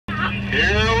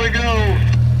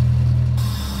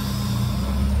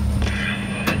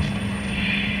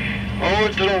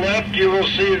you will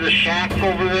see the shack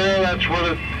over there. That's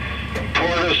where the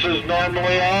tortoises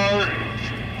normally are.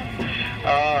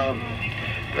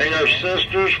 They are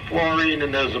sisters, Florine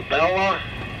and Isabella.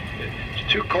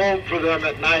 It's too cold for them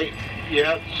at night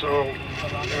yet, so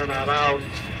they're not out.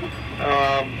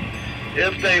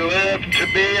 If they live to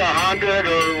be 100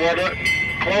 or what,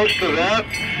 close to that,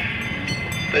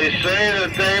 they say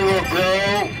that they will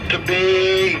grow to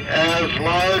be as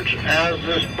large as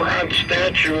this bronze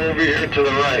statue over here to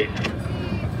the right.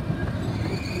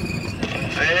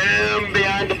 And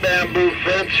behind the bamboo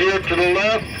fence here to the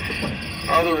left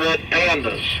are the red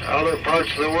pandas. Other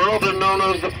parts of the world are known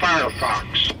as the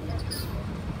firefox.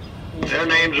 Their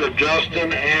names are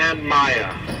Justin and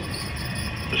Maya.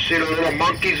 You see the little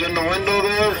monkeys in the window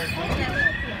there?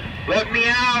 Let me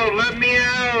out! Let me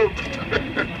out!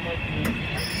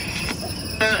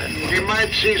 You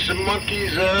might see some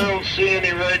monkeys. I don't see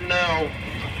any right now.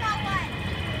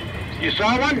 You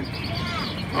saw one?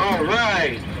 All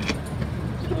right.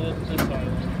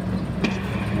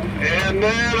 And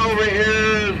then over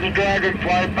here is the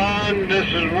dragonfly pond. This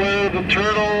is where the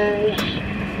turtles,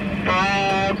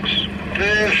 frogs,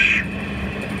 fish,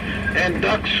 and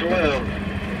ducks live.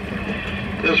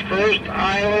 This first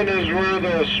island is where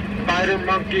the spider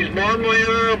monkeys normally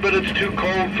are, but it's too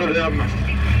cold for them.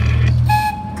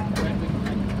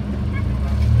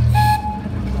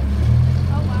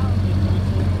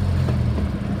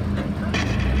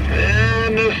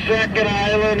 And the second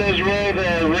island is where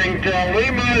the ringtail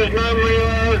lemurs normally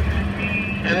are,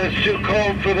 and it's too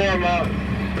cold for them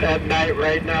at night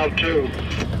right now too.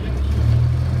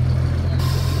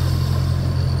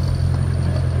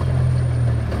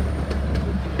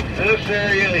 This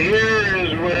area here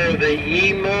is where the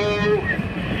emu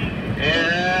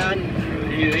and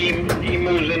these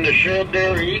emus in the shed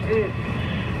there eating,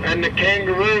 and the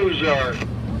kangaroos are.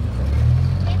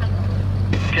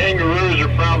 Kangaroos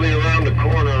are probably around the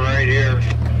corner right here.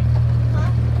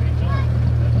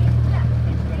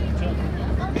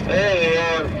 There they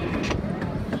are.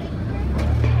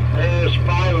 There's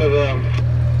 5 of them.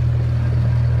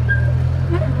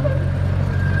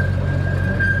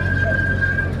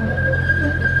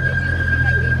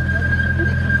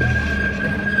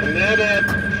 And then that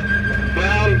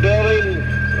brown building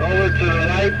over to the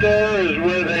right there is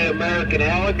where the American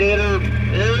alligator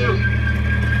is.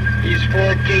 He's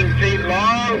 14 feet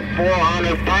long,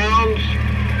 400 pounds,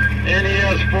 and he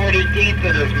has 40 teeth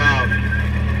in his mouth.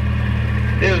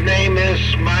 His name is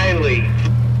Smiley.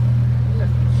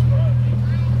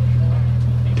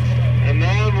 And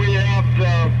then we have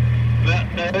the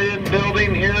veterinarian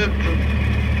building here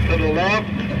to the left.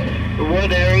 The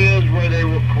wood areas where they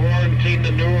will quarantine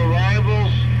the new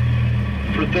arrivals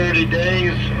for 30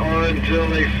 days or until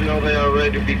they feel they are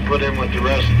ready to be put in with the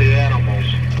rest of the animals.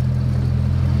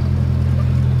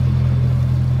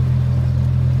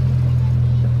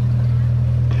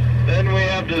 Then we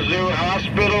have the zoo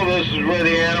hospital. This is where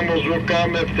the animals will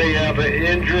come if they have an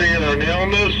injury or an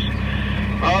illness.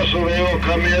 Also, they will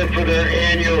come here for their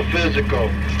annual physical.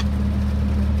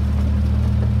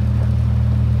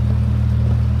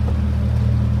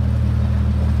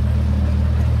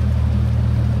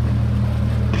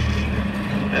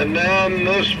 And then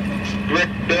this brick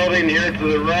building here to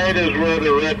the right is where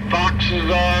the red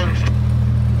foxes are.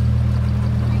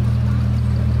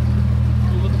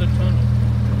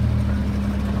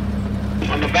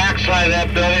 On the back side of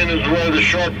that building is where the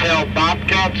short-tailed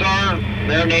bobcats are.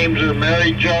 Their names are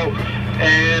Mary Jo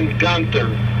and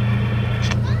Gunther.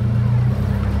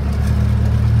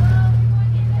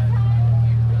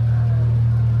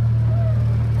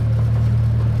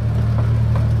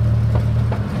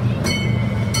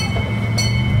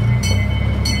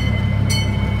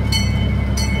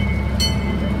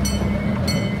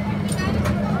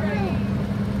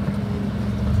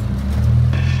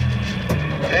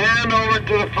 And over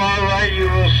to the far right you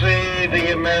will see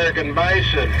the American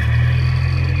bison.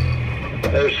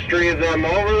 There's 3 of them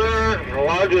over there. The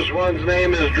largest one's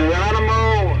name is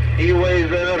Geronimo. He weighs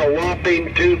in at a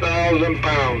whopping 2,000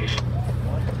 pounds.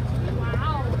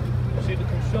 Wow. See the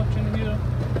construction here?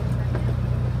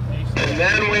 And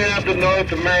then we have the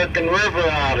North American river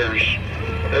otters.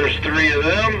 There's 3 of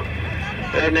them.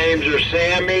 Their names are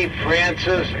Sammy,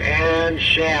 Francis, and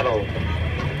Shadow.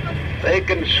 They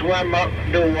can swim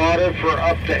underwater for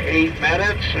up to 8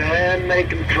 minutes, and they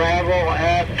can travel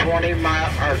at 30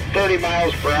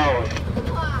 miles per hour.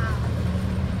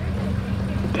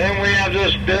 Then we have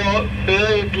this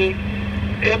big,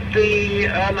 empty,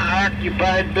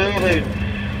 unoccupied building.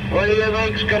 What do you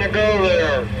think's gonna go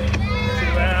there?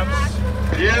 Giraffes.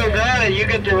 You got it. You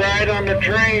get to ride on the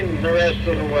train the rest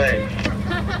of the way.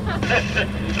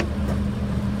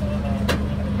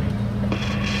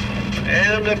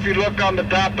 And if you look on the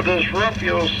top of this roof,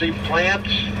 you'll see plants.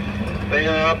 They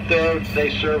are up there, they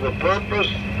serve a purpose.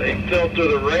 They filter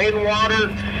the rainwater,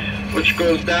 which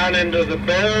goes down into the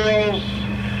barrels,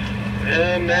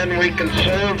 and then we can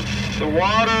serve the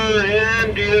water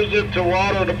and use it to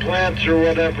water the plants or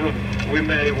whatever we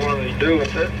may want to do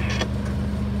with it.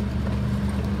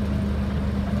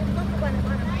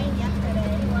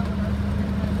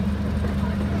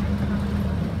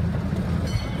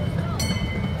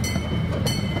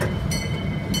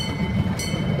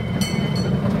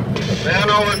 Then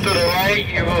over to the right,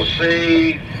 you will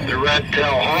see the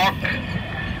red-tailed hawk,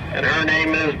 and her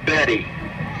name is Betty.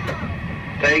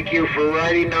 Thank you for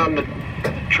riding on the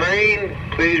train.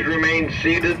 Please remain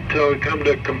seated till we come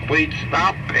to a complete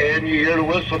stop and you hear the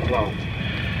whistle blow.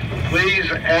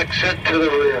 Please exit to the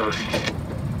rear.